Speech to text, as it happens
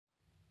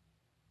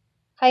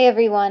Hi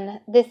everyone,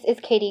 this is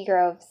Katie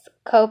Groves,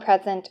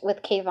 co-present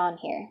with Kayvon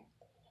here.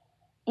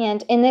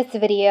 And in this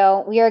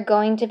video, we are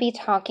going to be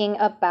talking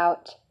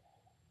about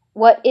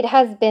what it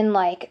has been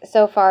like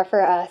so far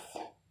for us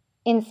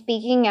in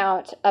speaking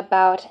out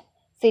about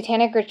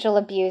satanic ritual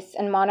abuse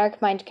and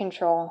monarch mind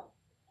control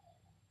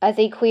as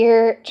a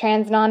queer,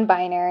 trans,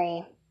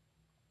 non-binary,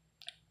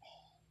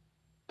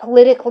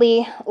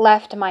 politically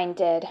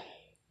left-minded,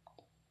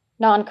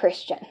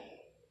 non-Christian.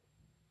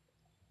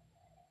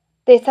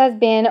 This has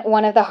been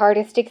one of the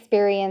hardest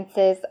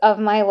experiences of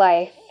my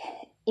life,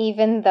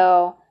 even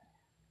though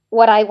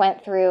what I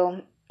went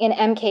through in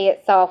MK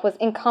itself was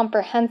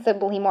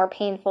incomprehensibly more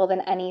painful than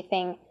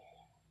anything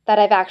that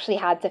I've actually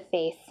had to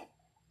face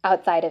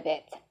outside of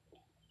it.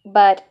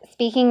 But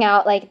speaking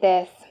out like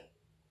this,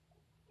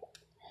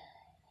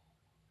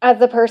 as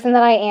the person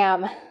that I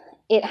am,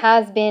 it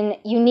has been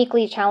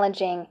uniquely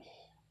challenging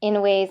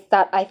in ways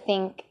that I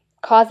think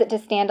cause it to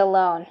stand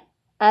alone.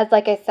 As,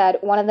 like I said,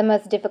 one of the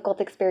most difficult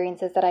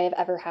experiences that I have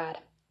ever had.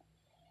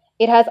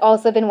 It has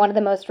also been one of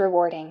the most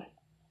rewarding.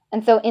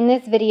 And so in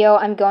this video,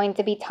 I'm going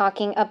to be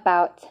talking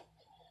about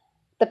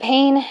the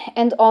pain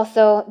and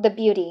also the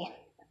beauty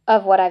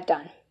of what I've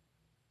done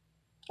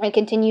and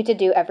continue to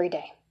do every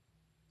day.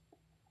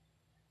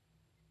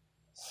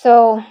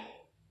 So,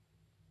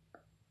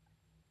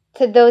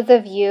 to those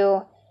of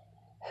you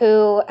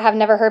who have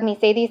never heard me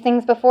say these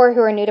things before,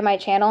 who are new to my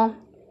channel,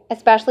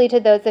 especially to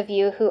those of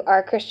you who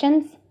are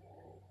Christians,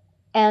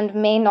 and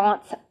may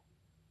not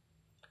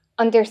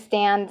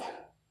understand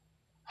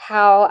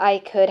how I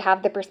could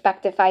have the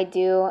perspective I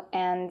do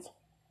and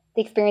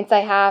the experience I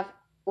have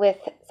with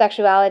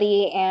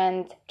sexuality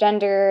and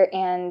gender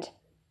and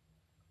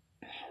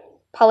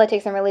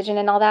politics and religion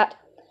and all that,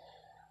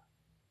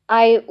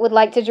 I would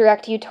like to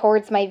direct you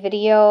towards my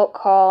video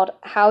called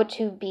How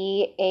to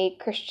Be a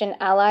Christian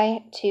Ally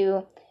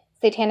to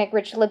Satanic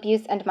Ritual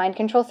Abuse and Mind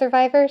Control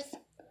Survivors.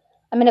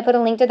 I'm going to put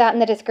a link to that in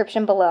the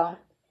description below.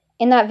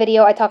 In that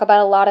video, I talk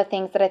about a lot of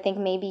things that I think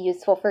may be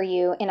useful for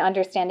you in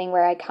understanding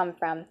where I come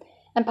from,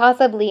 and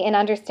possibly in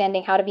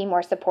understanding how to be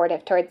more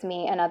supportive towards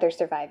me and other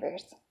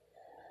survivors.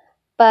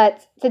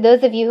 But to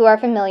those of you who are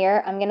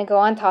familiar, I'm going to go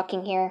on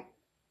talking here,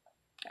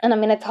 and I'm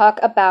going to talk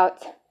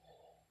about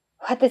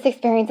what this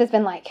experience has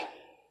been like.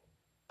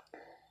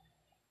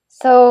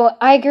 So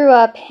I grew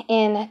up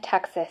in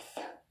Texas,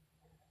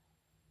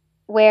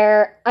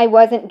 where I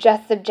wasn't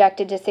just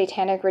subjected to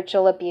satanic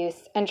ritual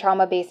abuse and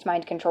trauma-based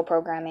mind control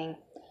programming,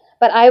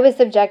 but I was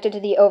subjected to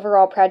the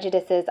overall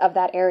prejudices of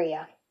that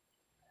area.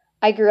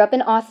 I grew up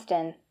in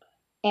Austin,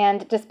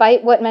 and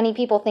despite what many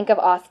people think of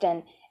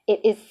Austin, it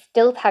is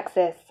still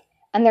Texas,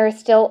 and there is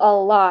still a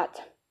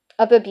lot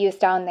of abuse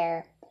down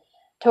there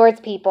towards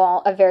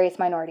people of various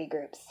minority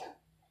groups.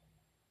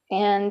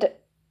 And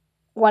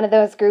one of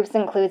those groups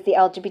includes the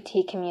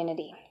LGBT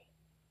community.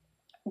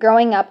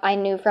 Growing up, I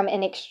knew from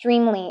an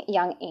extremely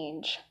young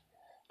age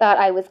that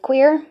I was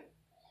queer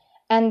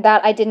and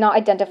that I did not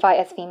identify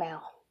as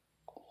female.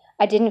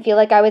 I didn't feel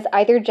like I was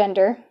either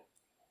gender,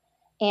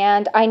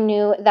 and I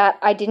knew that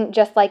I didn't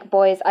just like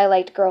boys, I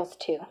liked girls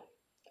too.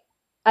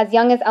 As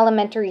young as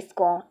elementary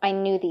school, I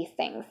knew these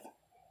things.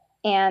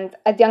 And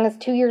as young as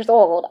 2 years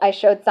old, I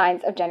showed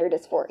signs of gender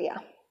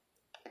dysphoria.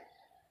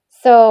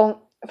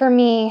 So, for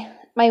me,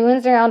 my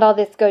wounds around all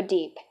this go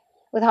deep,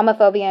 with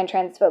homophobia and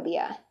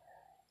transphobia.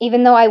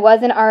 Even though I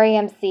was in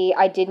RAMC,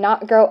 I did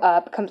not grow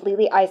up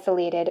completely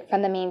isolated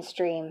from the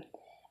mainstream.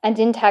 And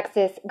in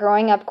Texas,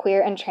 growing up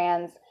queer and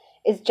trans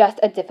is just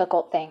a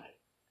difficult thing.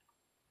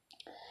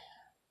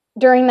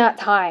 During that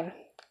time,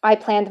 I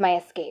planned my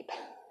escape.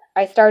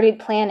 I started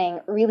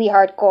planning really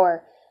hardcore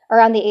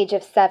around the age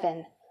of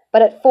 7,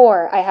 but at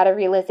 4, I had a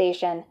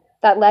realization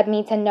that led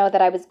me to know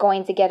that I was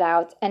going to get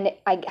out, and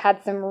I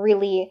had some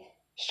really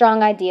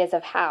strong ideas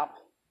of how.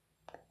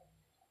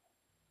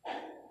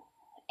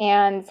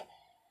 And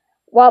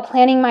while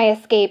planning my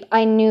escape,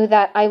 I knew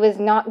that I was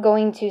not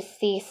going to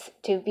cease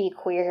to be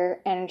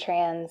queer and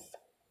trans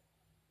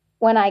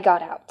when I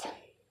got out.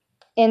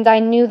 And I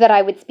knew that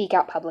I would speak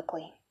out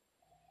publicly.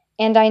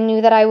 And I knew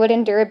that I would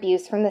endure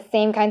abuse from the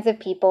same kinds of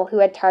people who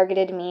had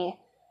targeted me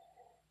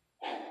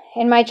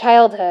in my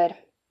childhood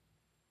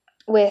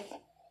with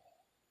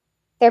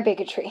their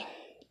bigotry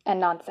and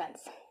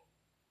nonsense.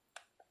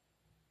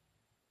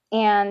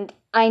 And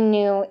I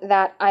knew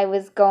that I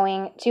was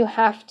going to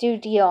have to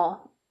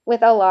deal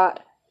with a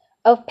lot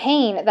of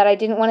pain that I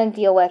didn't want to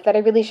deal with, that I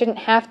really shouldn't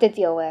have to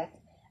deal with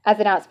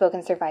as an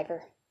outspoken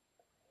survivor.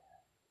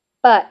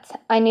 But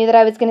I knew that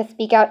I was going to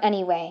speak out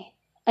anyway,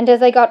 and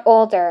as I got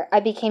older, I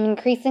became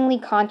increasingly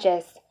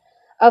conscious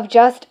of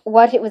just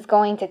what it was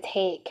going to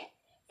take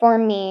for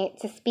me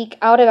to speak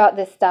out about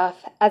this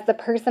stuff as the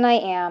person I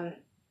am,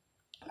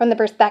 from the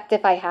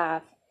perspective I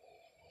have,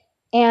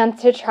 and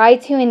to try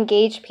to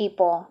engage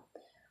people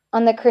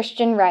on the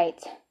Christian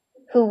right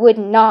who would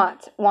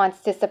not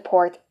want to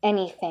support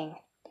anything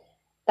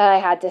that I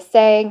had to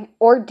say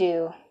or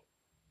do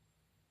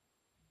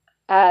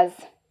as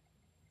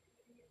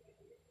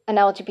an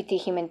LGBT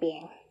human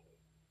being.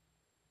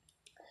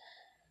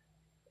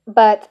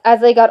 But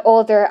as I got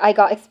older, I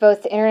got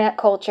exposed to internet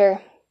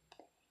culture,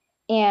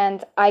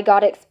 and I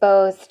got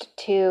exposed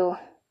to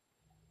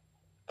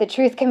the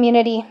truth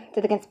community,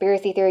 to the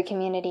conspiracy theory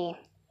community.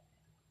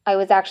 I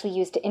was actually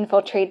used to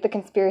infiltrate the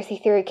conspiracy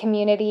theory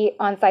community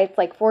on sites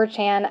like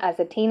 4chan as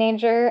a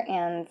teenager,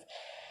 and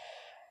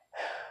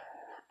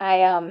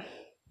I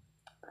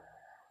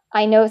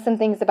know some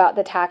things about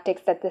the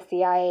tactics that the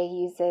CIA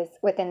uses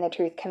within the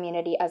truth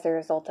community as a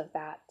result of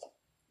that.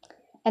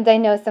 And I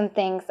know some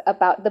things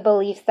about the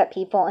beliefs that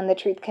people in the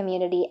truth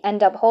community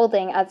end up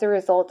holding as a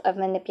result of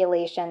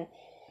manipulation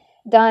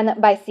done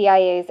by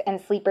CIAs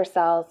and sleeper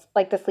cells,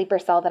 like the sleeper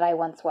cell that I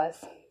once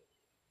was.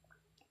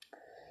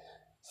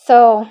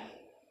 So,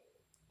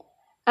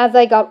 as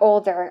I got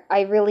older,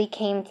 I really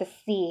came to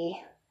see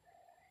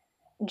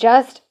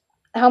just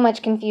how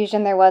much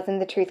confusion there was in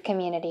the truth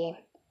community,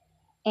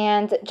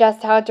 and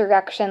just how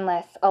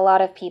directionless a lot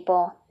of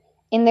people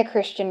in the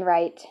Christian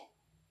right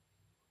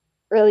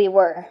really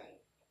were.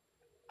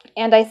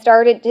 And I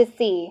started to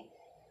see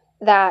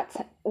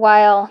that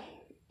while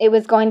it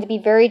was going to be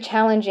very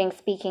challenging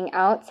speaking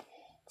out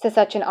to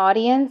such an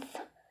audience,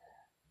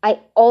 I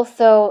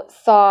also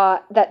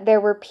saw that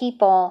there were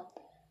people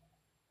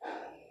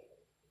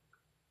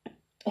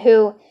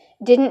who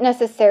didn't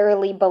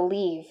necessarily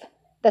believe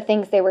the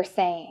things they were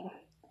saying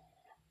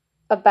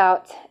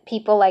about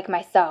people like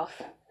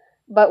myself,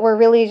 but were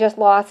really just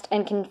lost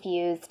and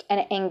confused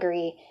and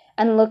angry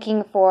and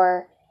looking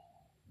for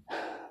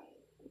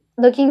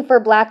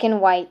black and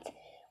white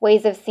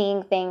ways of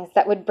seeing things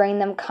that would bring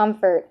them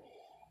comfort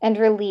and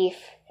relief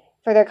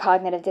for their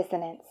cognitive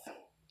dissonance.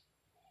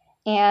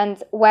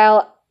 And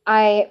while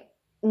I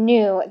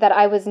knew that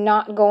I was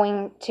not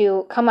going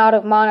to come out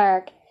of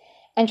Monarch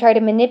and try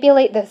to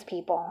manipulate those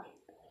people,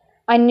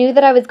 I knew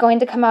that I was going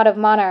to come out of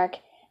Monarch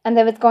and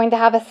that I was going to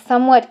have a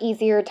somewhat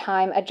easier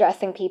time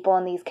addressing people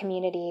in these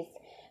communities,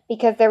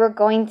 because there were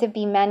going to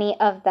be many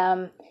of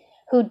them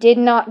who did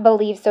not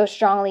believe so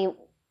strongly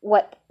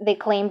what they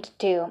claimed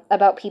to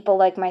about people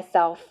like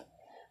myself,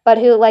 but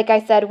who, like I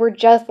said, were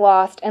just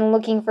lost and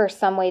looking for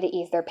some way to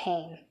ease their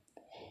pain.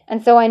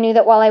 And so I knew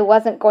that while I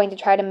wasn't going to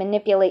try to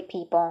manipulate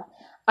people,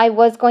 I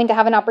was going to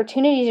have an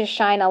opportunity to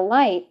shine a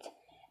light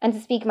and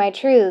to speak my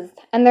truths.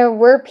 And there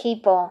were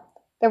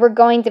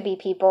going to be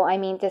people,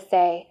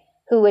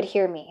 who would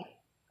hear me.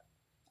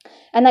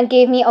 And that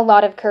gave me a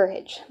lot of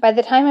courage. By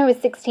the time I was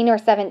 16 or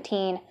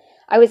 17,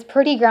 I was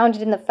pretty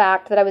grounded in the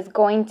fact that I was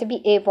going to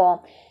be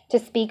able to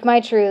speak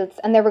my truths,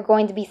 and there were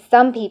going to be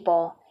some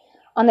people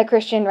on the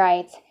Christian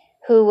right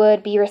who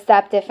would be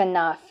receptive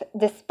enough,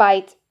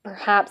 despite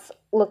perhaps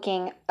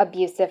looking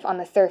abusive on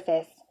the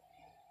surface,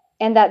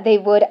 and that they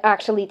would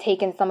actually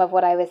take in some of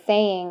what I was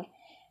saying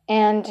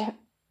and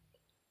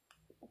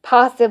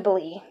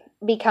possibly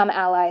become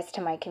allies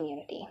to my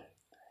community.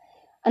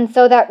 And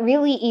so that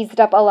really eased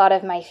up a lot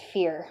of my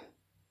fear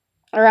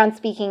around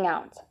speaking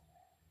out.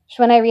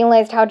 When I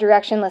realized how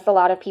directionless a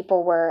lot of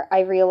people were,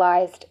 I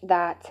realized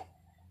that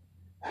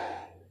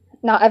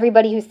not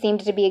everybody who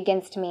seemed to be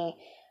against me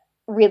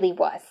really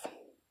was.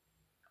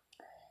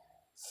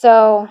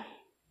 So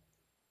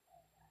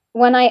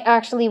when I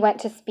actually went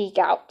to speak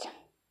out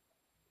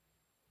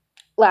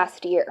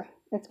last year,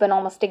 it's been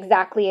almost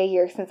exactly a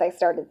year since I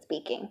started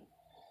speaking,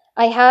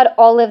 I had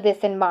all of this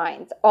in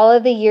mind, all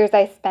of the years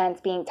I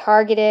spent being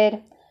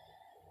targeted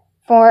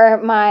for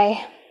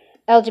my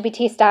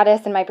LGBT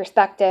status and my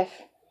perspective,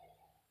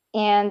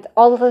 and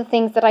all of the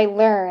things that I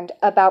learned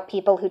about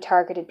people who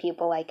targeted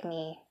people like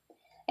me,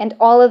 and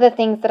all of the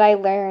things that I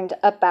learned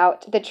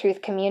about the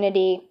truth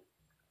community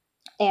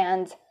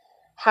and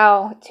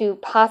how to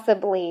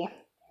possibly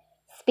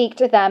speak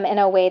to them in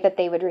a way that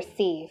they would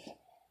receive,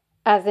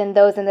 as in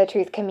those in the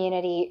truth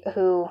community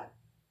who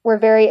were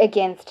very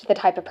against the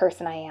type of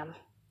person I am.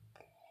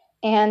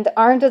 And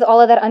armed with all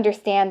of that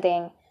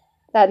understanding,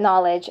 that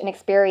knowledge and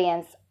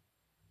experience,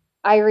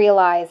 I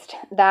realized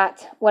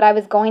that what I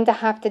was going to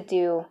have to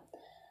do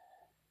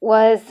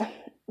was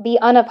be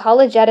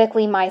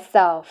unapologetically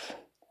myself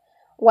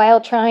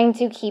while trying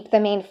to keep the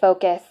main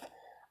focus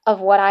of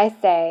what I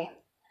say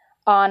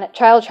on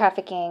child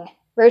trafficking,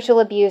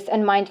 racial abuse,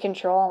 and mind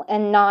control,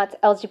 and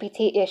not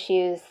LGBT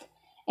issues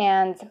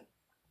and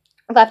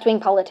left-wing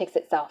politics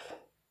itself.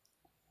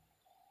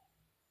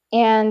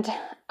 And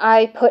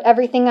I put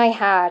everything I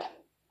had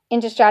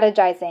into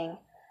strategizing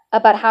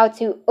about how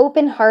to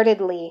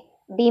open-heartedly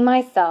be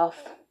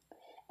myself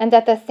and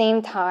at the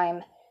same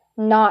time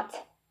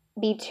not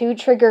be too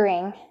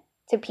triggering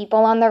to people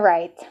on the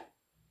right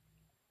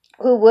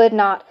who would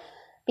not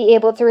be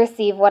able to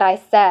receive what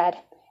I said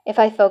if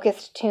I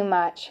focused too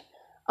much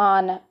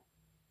on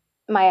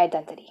my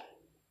identity.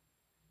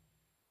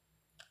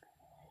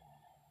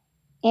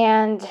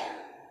 And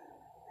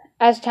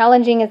as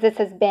challenging as this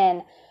has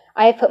been,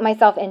 I have put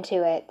myself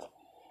into it,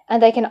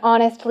 and I can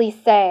honestly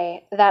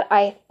say that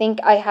I think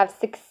I have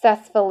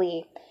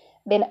successfully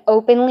been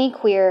openly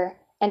queer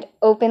and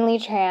openly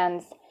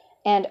trans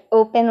and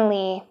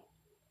openly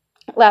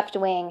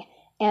left-wing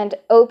and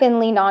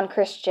openly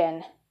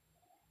non-Christian,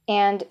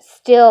 and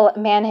still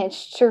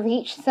managed to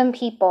reach some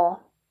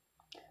people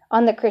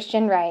on the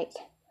Christian right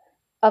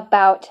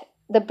about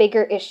the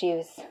bigger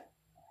issues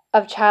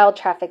of child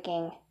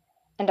trafficking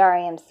and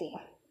RAMC.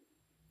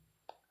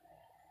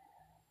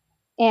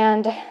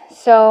 And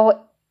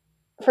so,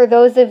 for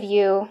those of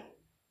you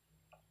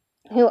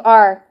who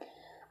are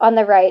on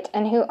the right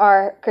and who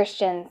are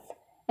Christians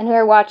and who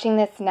are watching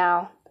this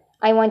now,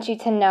 I want you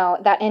to know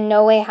that in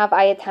no way have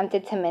I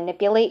attempted to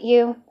manipulate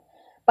you,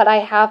 but I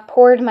have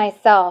poured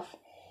myself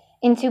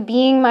into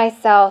being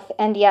myself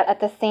and yet at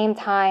the same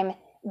time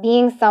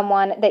being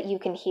someone that you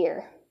can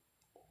hear.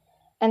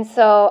 And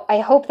so I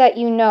hope that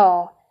you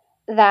know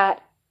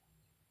that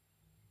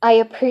I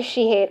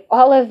appreciate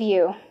all of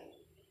you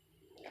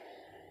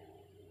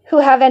who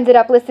have ended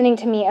up listening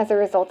to me as a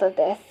result of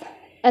this,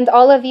 and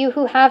all of you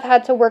who have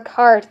had to work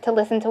hard to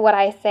listen to what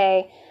I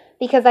say,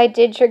 because I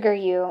did trigger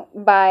you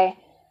by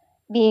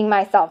being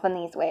myself in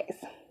these ways.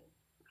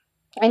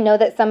 I know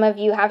that some of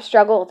you have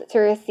struggled to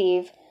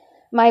receive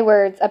my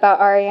words about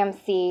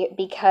RAMC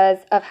because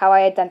of how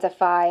I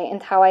identify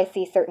and how I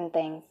see certain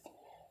things.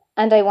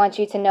 And I want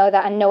you to know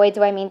that in no way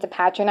do I mean to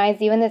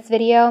patronize you in this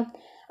video.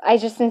 I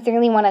just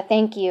sincerely want to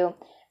thank you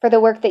for the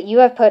work that you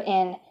have put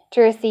in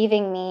to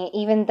receiving me,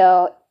 even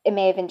though it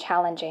may have been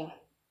challenging.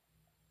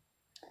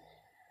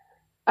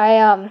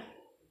 I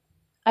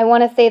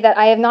want to say that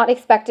I have not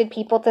expected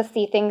people to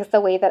see things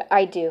the way that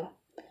I do.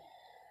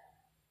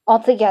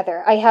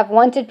 Altogether, I have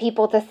wanted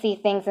people to see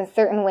things in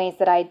certain ways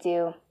that I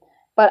do,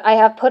 but I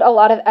have put a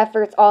lot of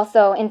efforts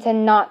also into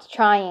not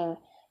trying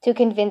to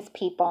convince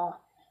people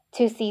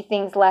to see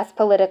things less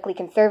politically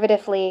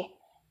conservatively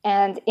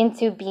and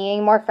into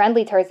being more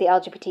friendly towards the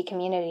LGBT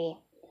community.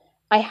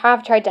 I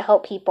have tried to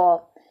help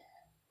people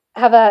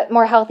have a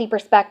more healthy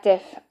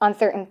perspective on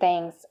certain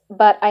things,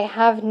 but I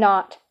have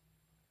not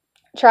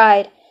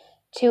tried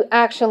to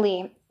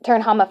actually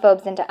turn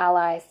homophobes into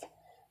allies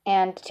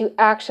and to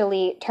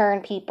actually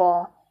turn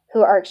people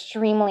who are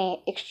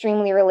extremely,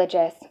 extremely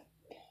religious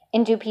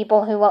into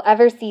people who will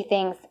ever see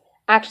things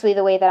actually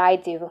the way that I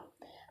do.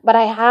 But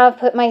I have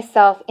put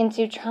myself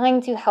into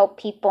trying to help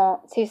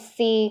people to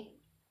see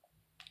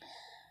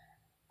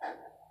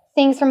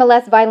things from a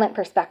less violent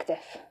perspective.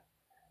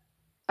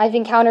 I've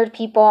encountered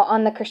people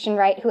on the Christian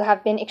right who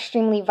have been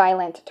extremely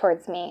violent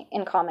towards me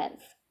in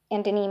comments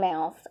and in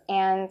emails,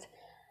 and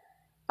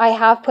I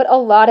have put a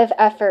lot of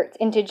effort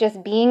into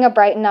just being a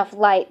bright enough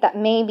light that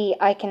maybe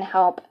I can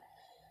help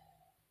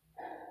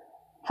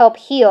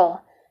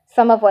heal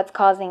some of what's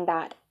causing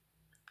that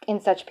in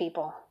such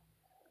people.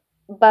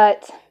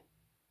 But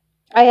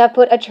I have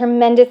put a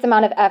tremendous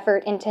amount of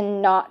effort into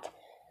not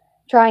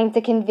trying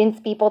to convince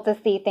people to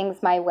see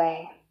things my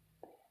way.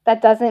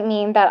 That doesn't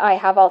mean that I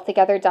have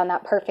altogether done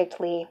that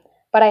perfectly,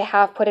 but I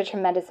have put a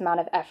tremendous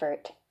amount of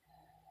effort.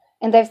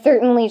 And I've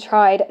certainly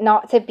tried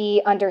not to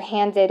be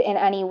underhanded in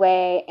any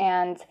way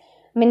and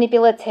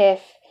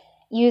manipulative,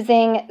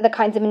 using the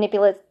kinds of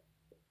manipulative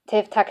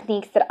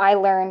techniques that I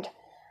learned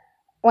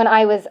when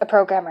I was a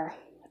programmer.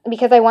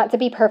 Because I want to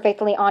be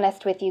perfectly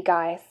honest with you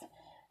guys.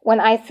 When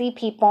I see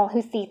people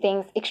who see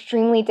things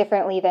extremely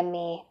differently than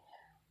me,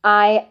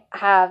 I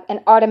have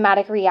an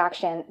automatic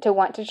reaction to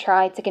want to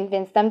try to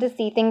convince them to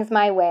see things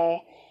my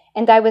way,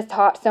 and I was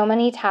taught so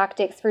many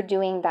tactics for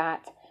doing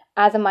that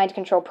as a mind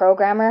control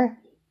programmer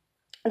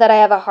that I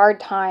have a hard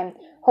time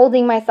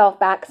holding myself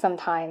back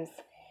sometimes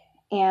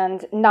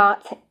and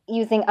not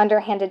using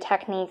underhanded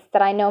techniques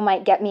that I know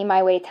might get me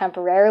my way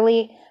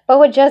temporarily, but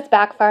would just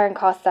backfire and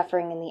cause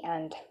suffering in the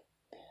end.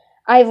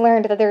 I've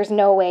learned that there's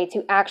no way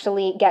to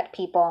actually get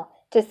people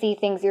to see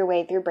things your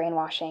way through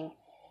brainwashing.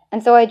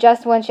 And so I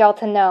just want y'all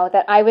to know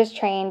that I was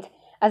trained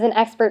as an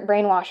expert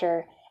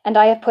brainwasher, and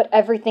I have put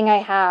everything I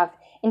have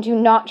into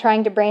not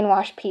trying to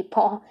brainwash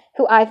people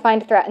who I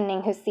find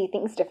threatening who see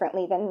things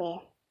differently than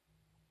me.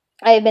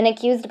 I have been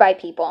accused by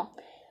people,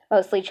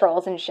 mostly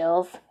trolls and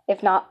shills,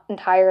 if not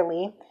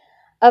entirely,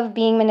 of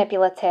being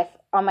manipulative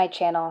on my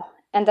channel,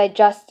 and I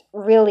just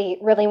really,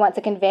 really want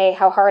to convey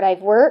how hard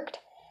I've worked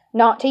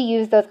not to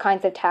use those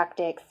kinds of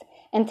tactics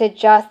and to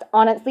just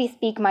honestly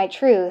speak my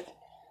truth,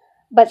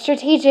 but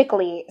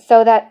strategically,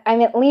 so that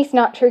I'm at least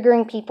not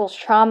triggering people's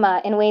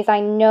trauma in ways I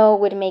know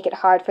would make it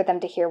hard for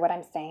them to hear what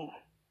I'm saying.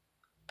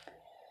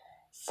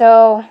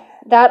 So,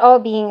 that all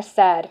being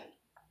said,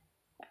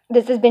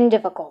 this has been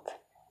difficult.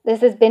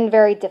 This has been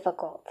very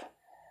difficult.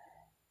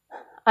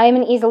 I am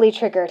an easily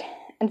triggered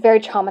and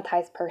very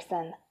traumatized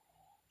person,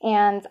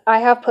 and I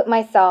have put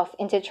myself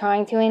into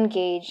trying to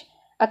engage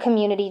a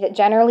community that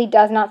generally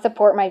does not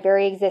support my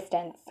very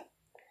existence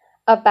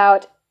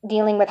about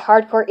dealing with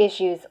hardcore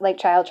issues like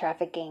child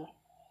trafficking.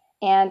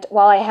 And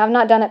while I have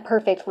not done it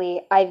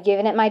perfectly, I've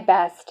given it my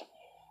best.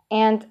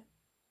 And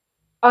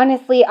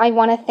honestly, I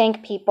want to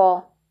thank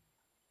people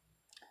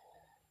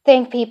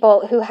who've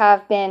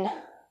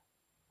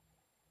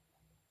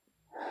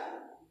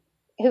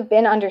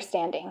been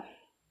understanding.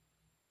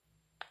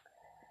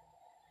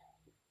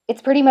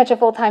 It's pretty much a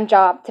full-time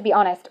job, to be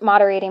honest,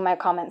 moderating my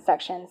comment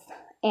sections.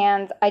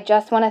 And I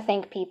just want to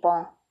thank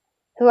people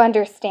who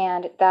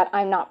understand that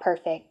I'm not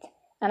perfect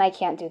and I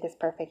can't do this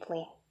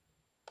perfectly.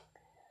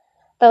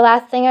 The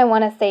last thing I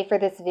want to say for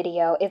this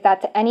video is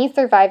that to any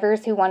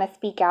survivors who want to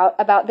speak out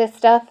about this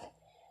stuff,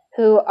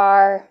 who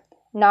are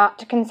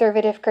not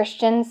conservative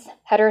Christians,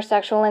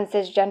 heterosexual and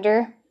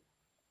cisgender,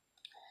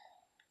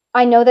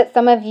 I know that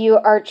some of you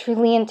are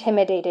truly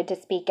intimidated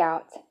to speak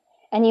out,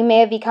 and you may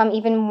have become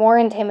even more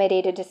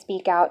intimidated to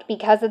speak out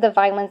because of the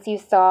violence you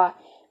saw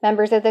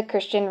members of the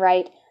Christian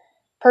right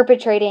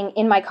perpetrating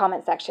in my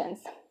comment sections.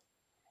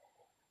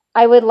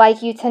 I would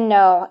like you to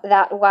know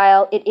that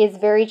while it is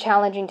very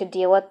challenging to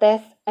deal with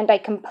this, and I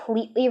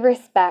completely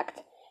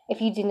respect if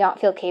you do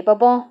not feel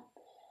capable,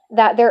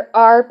 that there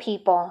are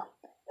people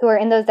who are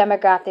in those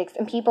demographics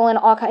and people in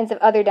all kinds of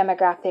other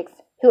demographics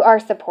who are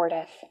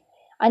supportive.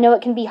 I know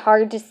it can be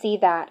hard to see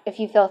that if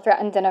you feel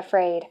threatened and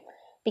afraid,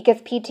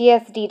 because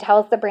PTSD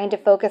tells the brain to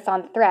focus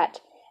on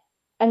threat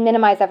and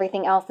minimize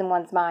everything else in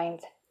one's mind.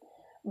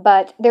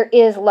 But there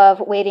is love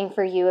waiting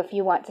for you if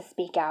you want to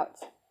speak out,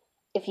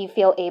 if you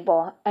feel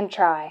able, and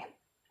try.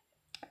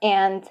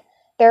 And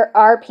there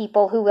are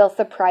people who will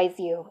surprise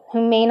you,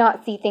 who may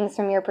not see things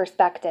from your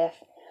perspective,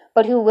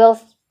 but who will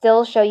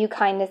still show you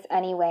kindness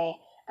anyway.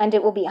 And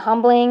it will be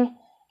humbling,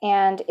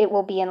 and it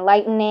will be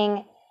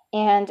enlightening,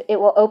 and it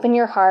will open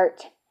your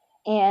heart,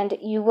 and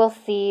you will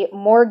see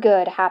more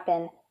good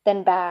happen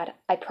than bad,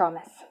 I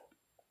promise.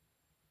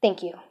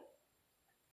 Thank you.